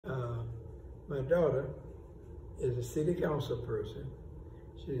My daughter is a city council person.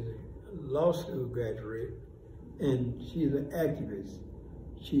 She's a law school graduate, and she's an activist.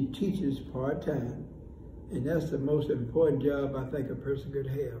 She teaches part-time, and that's the most important job I think a person could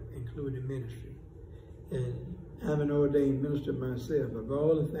have, including ministry. And I'm an ordained minister myself. Of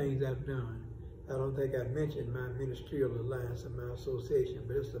all the things I've done, I don't think I mentioned my ministerial alliance and my association,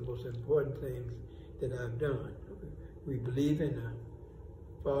 but it's the most important things that I've done. We believe in the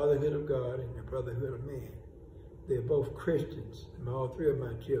fatherhood of God and the brotherhood of man. They're both Christians, all three of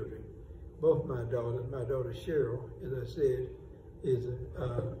my children. Both my daughters, my daughter Cheryl, as I said, is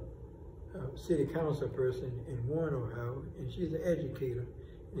a city council person in Warren, Ohio, and she's an educator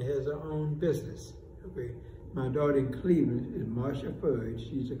and has her own business. Okay, my daughter in Cleveland is Marsha Fudge.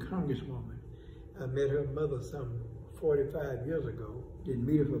 She's a congresswoman. I met her mother some 45 years ago. Didn't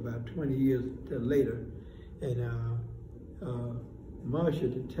meet her for about 20 years till later. And Marsha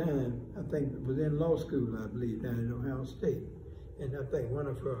at the time, I think, was in law school, I believe, down at Ohio State. And I think one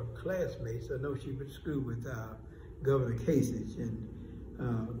of her classmates, I know she went to school with Governor Kasich, and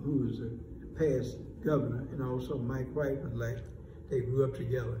who was a past governor, and also Mike White was like, they grew up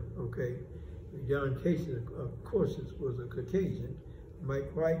together, okay? John Kasich, of course, was a Caucasian.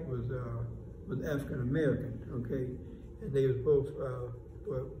 Mike White was African American, okay? And they was both,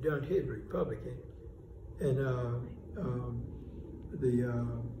 well, John Kasich, Republican. And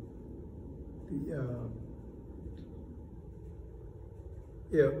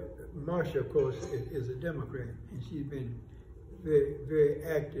Marsha, of course, is a Democrat, and she's been very, very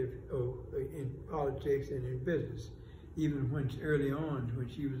active in politics and in business. Even when early on, when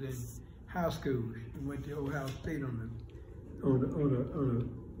she was in high school, she went to Ohio State on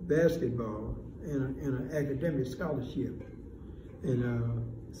a basketball and an academic scholarship, and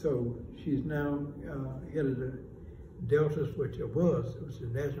so she's now head of the Deltas, which it was a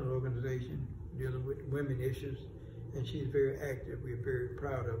national organization dealing with women issues, and she's very active. We're very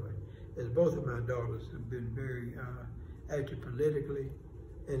proud of her. As both of my daughters have been very active politically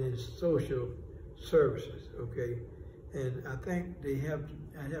and in social services, okay? And I think I have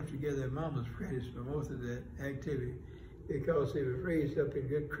to give their mamas credit for most of that activity, because they were raised up in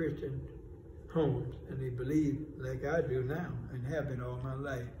good Christian homes, and they believe, like I do now, and have been all my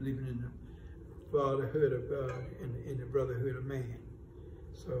life, believing in the fatherhood of God and in the brotherhood of man.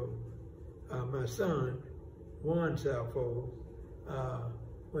 So my son, Juan Saffold,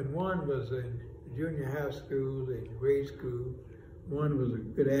 when Juan was in junior high school and grade school, Juan was a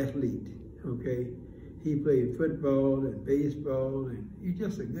good athlete, okay? He played football and baseball, and he's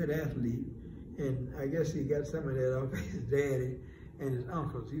just a good athlete. And I guess he got some of that off his daddy and his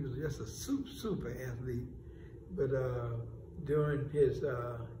uncles. He was just a super athlete. But during his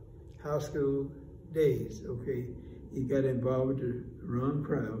high school days, okay, he got involved with the wrong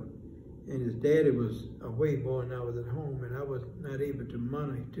crowd. And his daddy was away more than I was at home, and I was not able to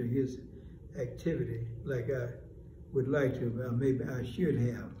monitor his activity like I would like to, but maybe I should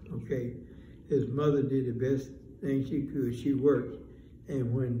have, okay? His mother did the best thing she could. She worked,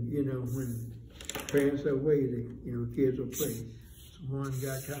 and when parents are away, kids will play. So one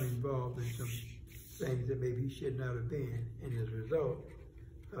got kind of involved in some things that maybe he should not have been, and as a result,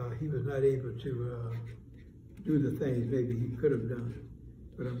 he was not able to do the things maybe he could have done.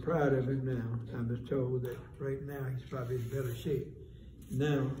 But I'm proud of him now. I was told that right now he's probably in better shape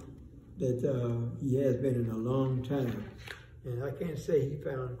now that he has been in a long time. And I can't say he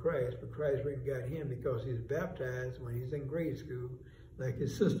found Christ, but Christ went and got him because he was baptized when he was in grade school, like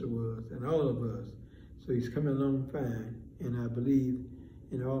his sister was, and all of us. So he's coming along fine, and I believe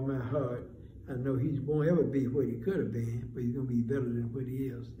in all my heart, I know he won't ever be what he could have been, but he's going to be better than what he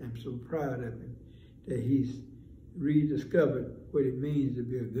is. I'm so proud of him that he's rediscovered what it means to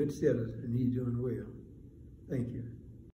be a good citizen, and he's doing well. Thank you.